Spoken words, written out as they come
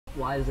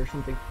Why is there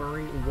something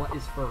furry? What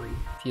is furry?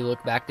 If you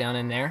look back down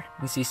in there,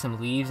 you see some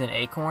leaves and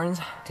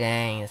acorns.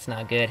 Dang, it's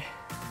not good.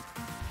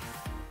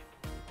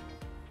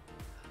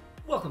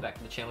 Welcome back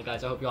to the channel,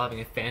 guys. I hope you're all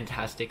having a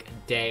fantastic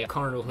day.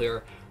 Connor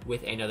here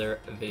with another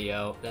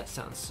video. That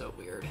sounds so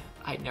weird.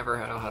 I never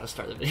know how to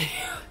start the video.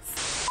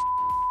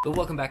 But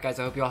welcome back, guys.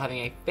 I hope you're all having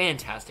a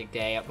fantastic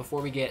day.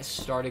 Before we get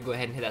started, go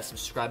ahead and hit that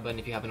subscribe button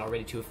if you haven't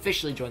already to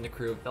officially join the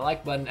crew. The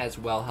like button as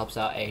well helps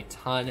out a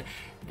ton.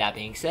 That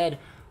being said,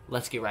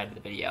 let's get right into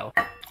the video.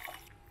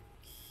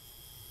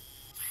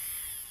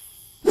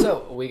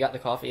 So, we got the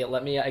coffee.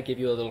 Let me give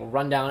you a little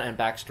rundown and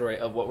backstory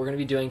of what we're going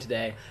to be doing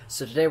today.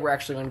 So today we're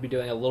actually going to be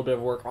doing a little bit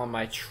of work on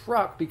my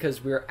truck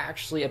because we're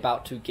actually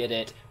about to get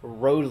it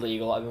road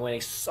legal. I've been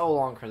waiting so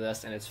long for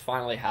this and it's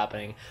finally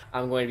happening.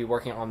 I'm going to be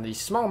working on the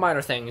small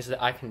minor things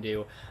that I can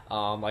do,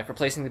 like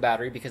replacing the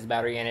battery because the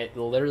battery in it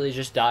literally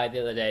just died the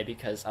other day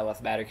because I left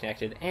the battery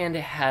connected, and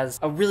it has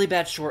a really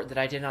bad short that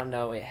I did not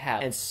know it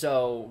had. And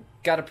so,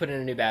 got to put in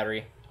a new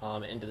battery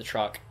into the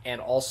truck,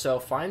 and also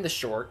find the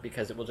short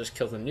because it will just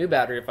kill the new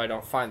battery if I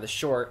don't find the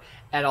short,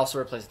 and also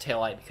replace the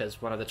taillight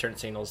because one of the turn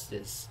signals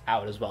is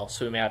out as well,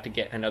 so we may have to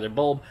get another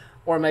bulb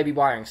or maybe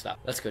wiring stuff.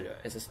 Let's go do it.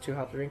 Is this too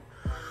hot to drink?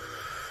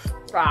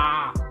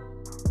 Ah!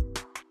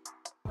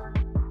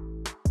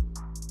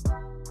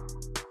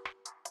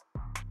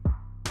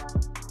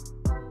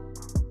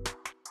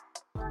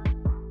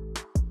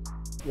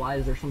 Why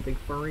is there something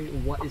furry?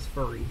 What is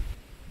furry?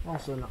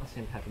 Also not the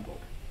same type of bulb.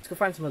 Let's go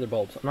find some other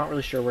bulbs. I'm not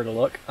really sure where to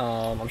look.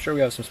 I'm sure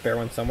we have some spare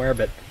ones somewhere,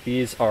 but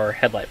these are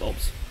headlight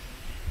bulbs,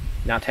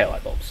 not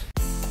taillight bulbs.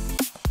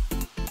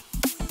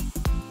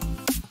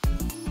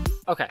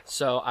 Okay,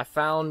 so I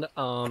found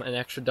an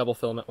extra double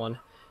filament one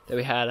that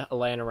we had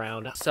laying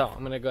around. So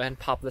I'm gonna go ahead and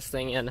pop this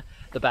thing in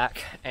the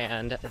back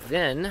and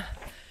then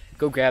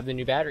go grab the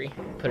new battery,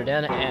 put it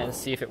in, and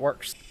see if it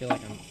works. I feel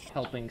like I'm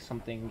helping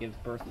something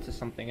give birth to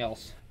something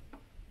else.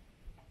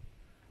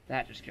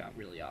 That just got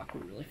really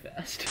awkward really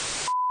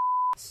fast.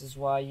 This is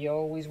why you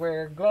always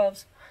wear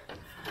gloves,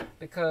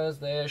 because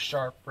they're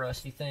sharp,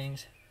 rusty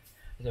things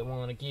that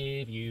want to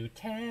give you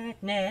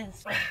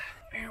tetanus.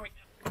 There we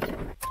go.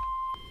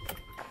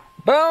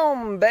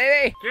 Boom,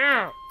 baby!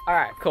 Yeah!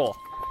 Alright, cool.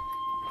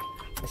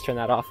 Let's turn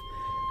that off.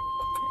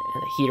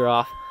 And the heater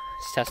off.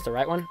 Let's test the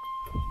right one.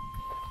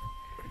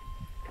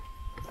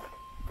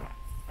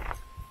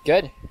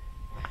 Good.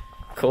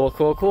 Cool,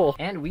 cool, cool.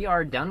 And we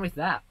are done with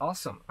that.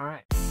 Awesome.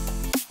 Alright.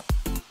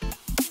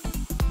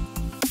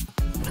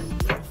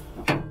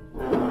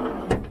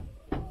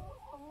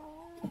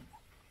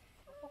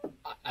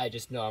 I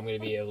just know I'm going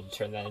to be able to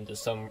turn that into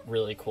some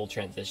really cool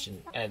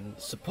transition, and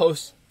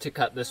supposed to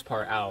cut this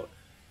part out,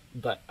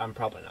 but I'm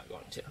probably not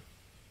going to.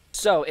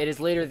 So it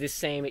is later this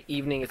same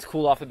evening. It's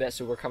cooled off a bit,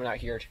 so we're coming out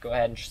here to go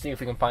ahead and see if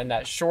we can find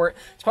that short.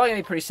 It's probably going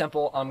to be pretty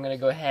simple. I'm going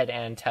to go ahead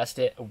and test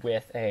it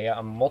with a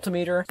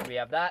multimeter. So we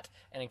have that,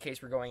 and in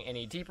case we're going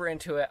any deeper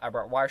into it, I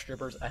brought wire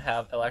strippers. I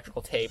have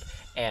electrical tape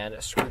and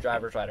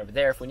screwdrivers right over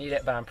there if we need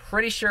it, but I'm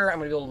pretty sure I'm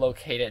going to be able to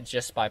locate it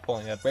just by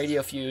pulling a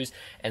radio fuse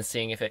and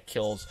seeing if it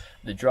kills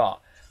the draw.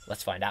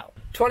 Let's find out.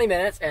 20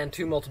 minutes and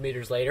 2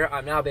 multimeters later,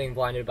 I'm now being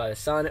blinded by the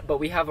sun, but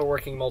we have a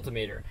working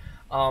multimeter.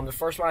 The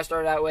first one I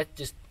started out with,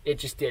 it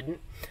just didn't.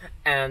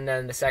 And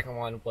then the second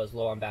one was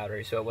low on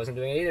battery, so it wasn't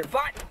doing it either.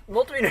 But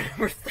multimeter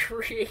number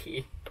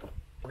 3.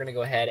 We're gonna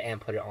go ahead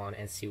and put it on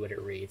and see what it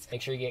reads.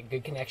 Make sure you get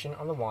good connection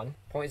on the 1.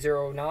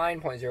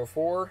 0.09,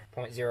 0.04,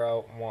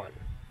 0.01.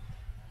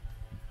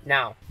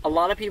 Now, a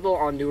lot of people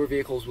on newer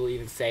vehicles will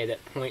even say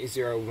that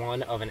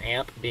 0.01 of an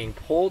amp being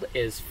pulled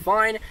is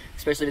fine,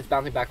 especially if it's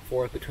bouncing back and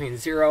forth between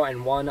 0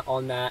 and 1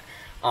 on that,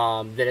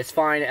 that it's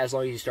fine as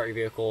long as you start your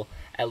vehicle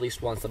at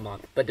least once a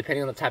month. But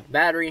depending on the type of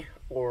battery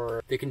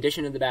or the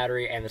condition of the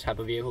battery and the type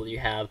of vehicle that you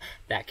have,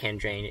 that can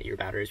drain your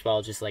battery as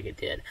well, just like it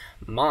did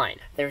mine.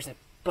 There's a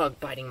bug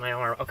biting my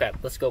arm. Okay,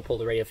 let's go pull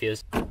the radio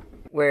fuse.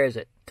 Where is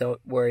it?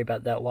 Don't worry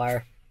about that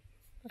wire.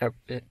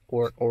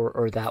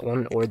 Or that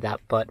one, or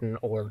that button,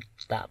 or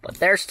that button.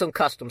 There's some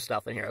custom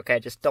stuff in here, okay?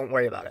 Just don't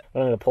worry about it.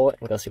 I'm gonna pull it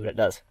and go see what it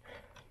does.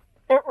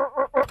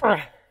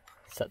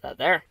 Set that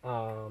there.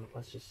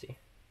 Let's just see.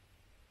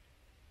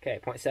 Okay,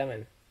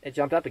 0.7. It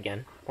jumped up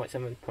again.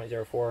 0.7,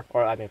 0.04,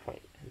 or I mean,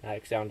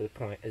 next down to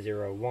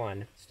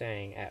 0.01,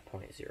 staying at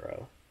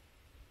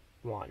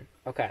 0.01.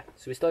 Okay,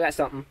 so we still got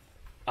something.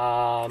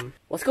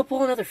 Let's go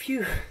pull another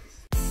fuse.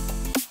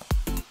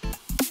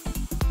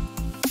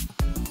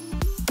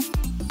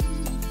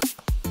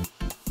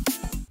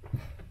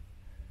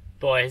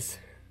 Boys,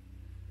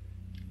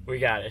 we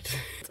got it.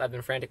 I've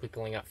been frantically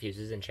pulling out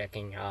fuses and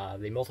checking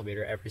the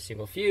multimeter every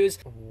single fuse.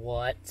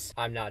 What?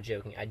 I'm not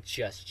joking. I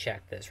just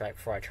checked this right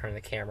before I turned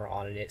the camera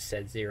on and it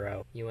said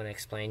 0. You want to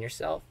explain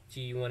yourself? Do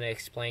you want to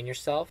explain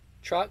yourself,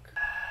 truck?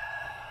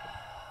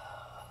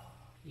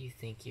 You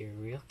think you're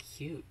real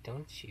cute,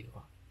 don't you?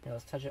 Now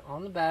let's touch it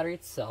on the battery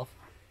itself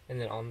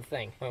and then on the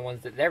thing.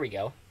 There we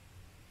go.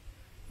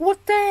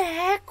 What the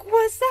heck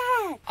was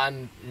that?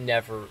 I'm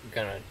never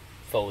gonna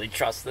fully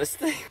trust this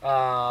thing.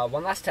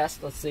 One last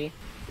test, let's see.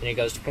 then it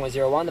goes to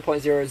 0.01 to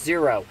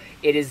 0.00.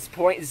 It is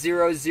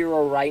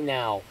 0.00 right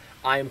now.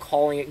 I am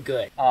calling it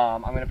good.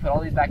 I'm going to put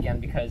all these back in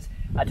because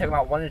I took them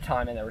out one at a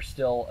time and they were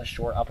still a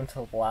short up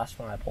until the last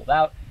one I pulled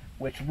out,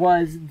 which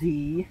was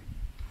the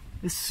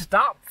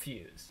stop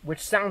fuse, which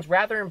sounds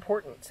rather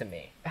important to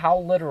me. How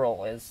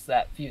literal is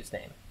that fuse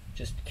name?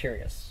 Just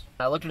curious.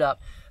 I looked it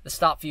up. The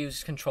stop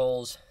fuse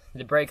controls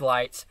the brake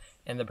lights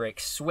and the brake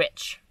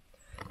switch.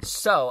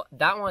 So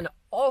that one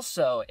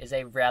also is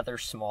a rather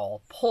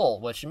small pull,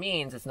 which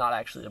means it's not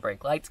actually the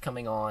brake lights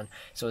coming on,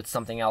 so it's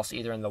something else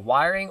either in the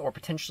wiring or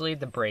potentially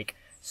the brake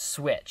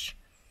switch.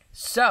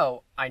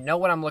 So I know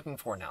what I'm looking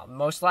for now.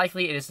 Most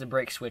likely it is the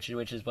brake switch,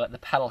 which is what the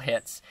pedal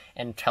hits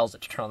and tells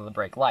it to turn on the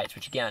brake lights,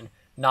 which again,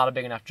 not a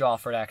big enough jaw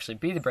for it to actually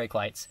be the brake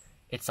lights.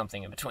 It's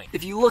something in between.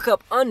 If you look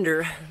up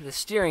under the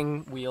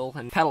steering wheel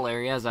and pedal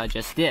area, as I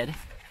just did,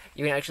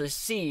 you can actually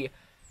see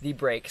the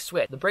brake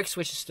switch. The brake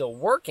switch is still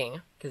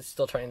working because it's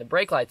still turning the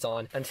brake lights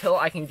on. Until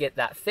I can get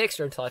that fixed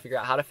or until I figure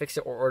out how to fix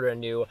it or order a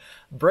new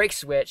brake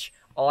switch,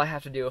 all I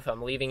have to do if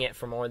I'm leaving it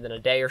for more than a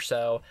day or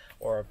so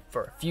or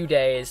for a few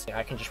days,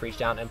 I can just reach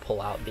down and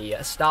pull out the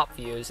stop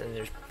fuse and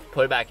just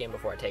put it back in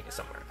before I take it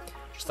somewhere.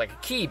 Just like a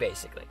key,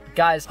 basically.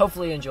 Guys,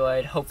 hopefully you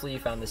enjoyed. Hopefully you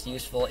found this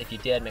useful. If you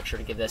did, make sure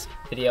to give this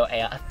video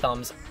a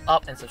thumbs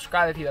up and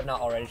subscribe if you have not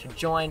already to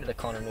join the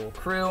Connor Newell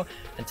crew.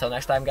 Until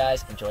next time,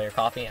 guys, enjoy your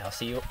coffee, and I'll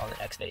see you on the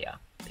next video.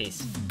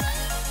 Peace.